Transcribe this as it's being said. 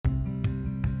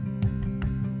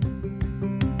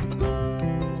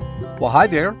Well, hi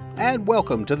there, and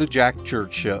welcome to the Jack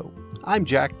Church Show. I'm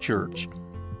Jack Church.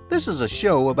 This is a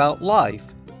show about life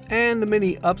and the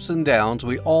many ups and downs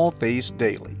we all face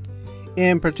daily.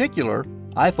 In particular,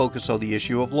 I focus on the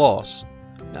issue of loss.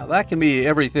 Now, that can be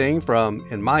everything from,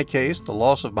 in my case, the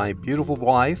loss of my beautiful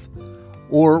wife,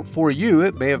 or for you,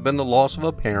 it may have been the loss of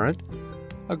a parent,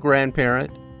 a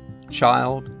grandparent,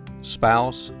 child,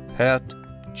 spouse, pet,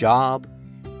 job,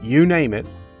 you name it.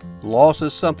 Loss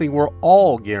is something we're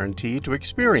all guaranteed to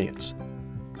experience,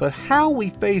 but how we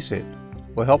face it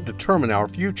will help determine our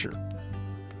future.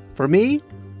 For me,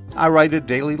 I write a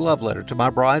daily love letter to my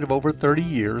bride of over 30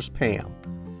 years, Pam,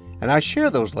 and I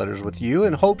share those letters with you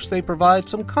in hopes they provide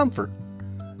some comfort,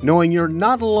 knowing you're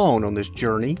not alone on this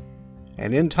journey,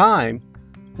 and in time,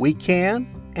 we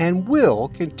can and will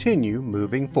continue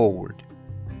moving forward.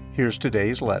 Here's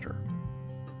today's letter.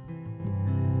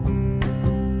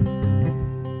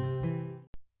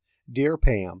 Dear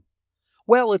Pam,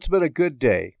 well, it's been a good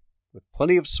day, with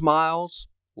plenty of smiles,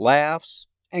 laughs,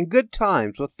 and good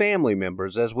times with family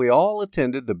members as we all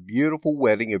attended the beautiful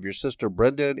wedding of your sister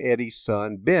Brenda and Eddie's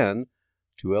son, Ben,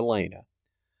 to Elena.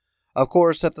 Of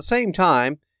course, at the same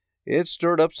time, it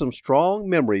stirred up some strong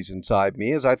memories inside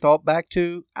me as I thought back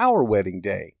to our wedding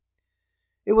day.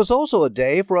 It was also a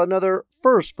day for another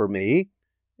first for me,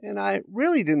 and I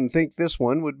really didn't think this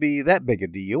one would be that big a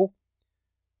deal.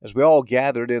 As we all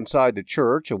gathered inside the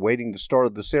church awaiting the start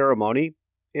of the ceremony,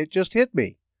 it just hit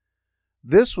me.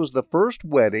 This was the first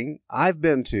wedding I've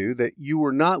been to that you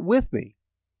were not with me.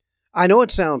 I know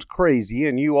it sounds crazy,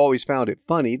 and you always found it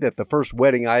funny that the first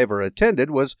wedding I ever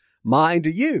attended was mine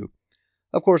to you.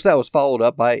 Of course, that was followed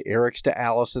up by Eric's to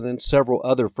Allison and several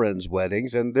other friends'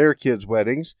 weddings and their kids'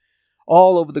 weddings,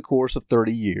 all over the course of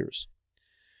 30 years.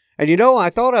 And I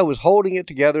thought I was holding it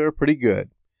together pretty good,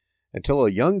 until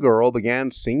a young girl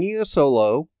began singing a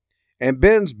solo, and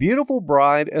Ben's beautiful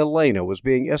bride, Elena, was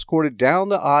being escorted down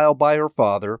the aisle by her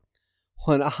father,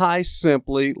 when I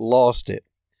simply lost it.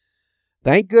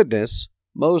 Thank goodness,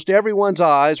 most everyone's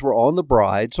eyes were on the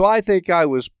bride, so I think I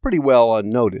was pretty well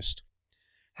unnoticed.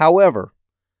 However,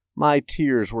 my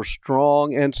tears were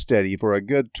strong and steady for a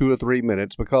good 2 or 3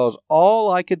 minutes because all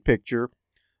I could picture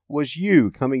was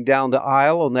you coming down the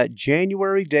aisle on that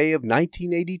January day of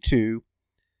 1982,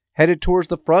 headed towards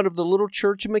the front of the little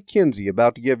church in McKenzie,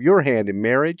 about to give your hand in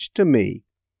marriage to me.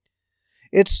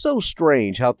 It's so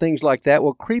strange how things like that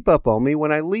will creep up on me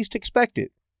when I least expect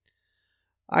it.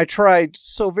 I tried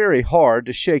so very hard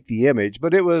to shake the image,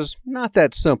 but it was not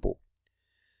that simple.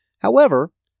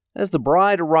 However, as the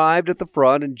bride arrived at the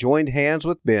front and joined hands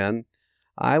with Ben,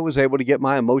 I was able to get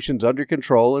my emotions under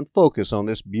control and focus on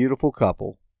this beautiful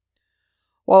couple.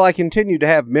 While I continued to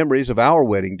have memories of our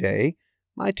wedding day,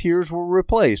 my tears were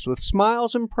replaced with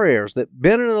smiles and prayers that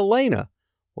Ben and Elena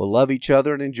will love each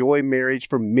other and enjoy marriage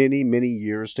for many, many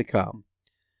years to come.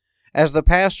 As the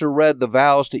pastor read the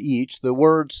vows to each, the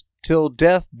words, "Till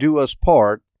death do us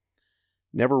part,"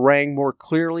 never rang more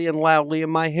clearly and loudly in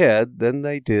my head than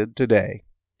they did today.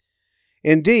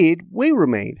 Indeed, we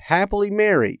remained happily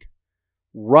married,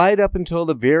 right up until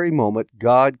the very moment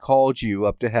God called you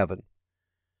up to heaven.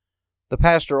 The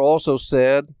pastor also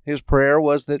said his prayer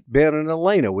was that Ben and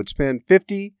Elena would spend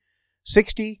 50,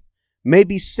 60,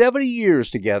 maybe 70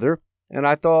 years together, and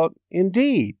I thought,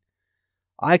 indeed,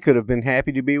 I could have been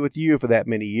happy to be with you for that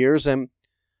many years, and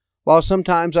while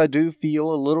sometimes I do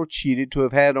feel a little cheated to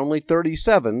have had only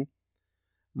 37,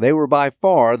 they were by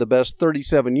far the best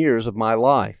 37 years of my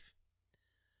life.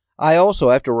 I also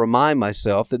have to remind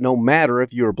myself that no matter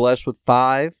if you are blessed with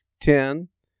 5, 10,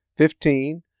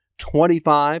 15,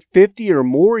 25, 50 or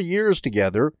more years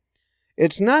together,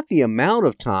 it's not the amount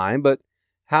of time, but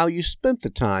how you spent the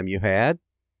time you had.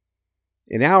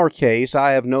 In our case,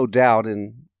 I have no doubt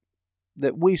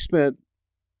that we spent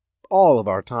all of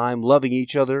our time loving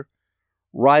each other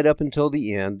right up until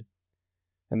the end,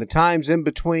 and the times in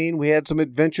between we had some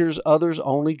adventures others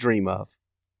only dream of.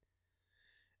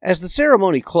 As the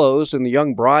ceremony closed and the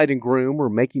young bride and groom were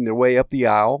making their way up the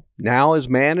aisle, now as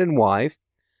man and wife,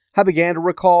 I began to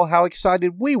recall how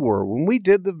excited we were when we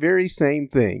did the very same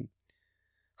thing.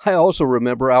 I also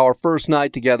remember our first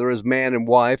night together as man and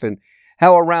wife and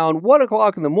how around 1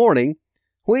 o'clock in the morning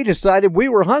we decided we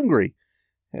were hungry,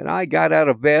 and I got out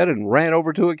of bed and ran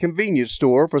over to a convenience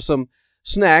store for some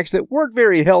snacks that weren't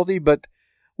very healthy, but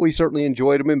we certainly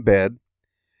enjoyed them in bed.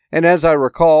 And as I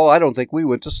recall, I don't think we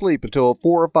went to sleep until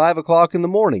 4 or 5 o'clock in the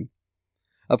morning.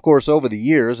 Of course, over the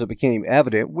years, it became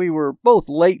evident we were both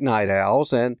late-night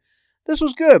owls, and this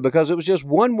was good because it was just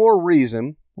one more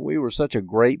reason we were such a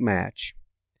great match.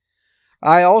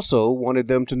 I also wanted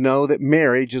them to know that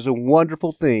marriage is a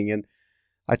wonderful thing, and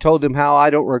I told them how I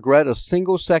don't regret a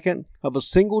single second of a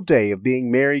single day of being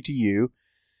married to you,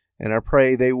 and I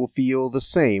pray they will feel the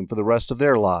same for the rest of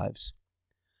their lives.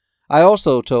 I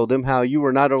also told them how you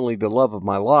were not only the love of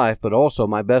my life, but also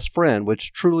my best friend,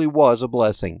 which truly was a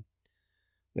blessing.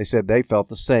 They said they felt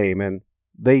the same, and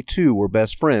they too were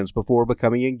best friends before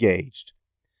becoming engaged.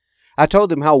 I told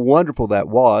them how wonderful that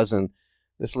was, and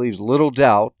this leaves little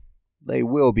doubt they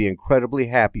will be incredibly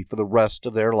happy for the rest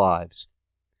of their lives.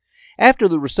 After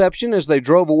the reception, as they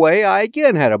drove away, I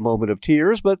again had a moment of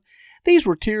tears, but these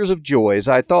were tears of joy as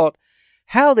I thought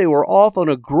how they were off on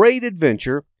a great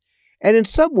adventure, and in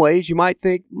some ways you might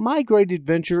think my great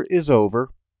adventure is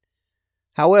over.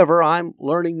 However, I'm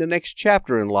learning the next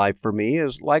chapter in life for me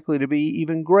is likely to be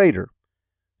even greater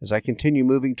as I continue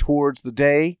moving towards the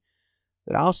day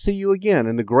that I'll see you again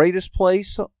in the greatest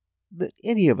place that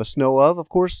any of us know of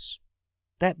course,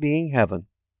 that being heaven.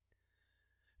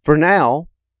 For now,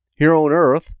 here on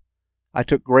earth, I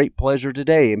took great pleasure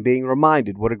today in being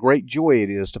reminded what a great joy it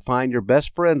is to find your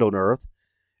best friend on earth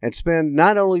and spend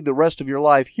not only the rest of your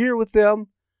life here with them,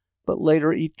 but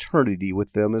later eternity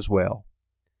with them as well.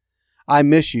 I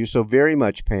miss you so very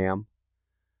much, Pam.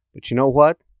 But you know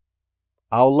what?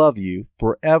 I'll love you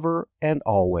forever and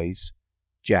always,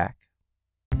 Jack.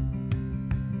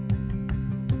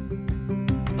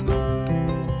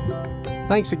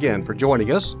 Thanks again for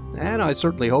joining us, and I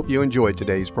certainly hope you enjoyed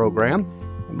today's program.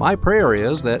 And my prayer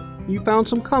is that you found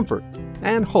some comfort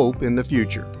and hope in the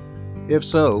future. If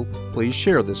so, please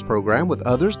share this program with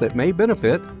others that may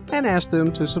benefit and ask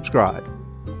them to subscribe.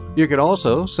 You can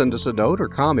also send us a note or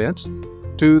comments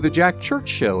to the Jack Church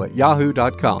Show at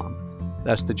yahoo.com.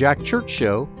 That's the Jack Church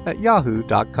Show at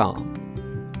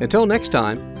yahoo.com. Until next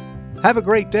time, have a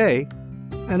great day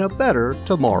and a better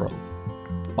tomorrow.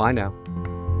 Bye now.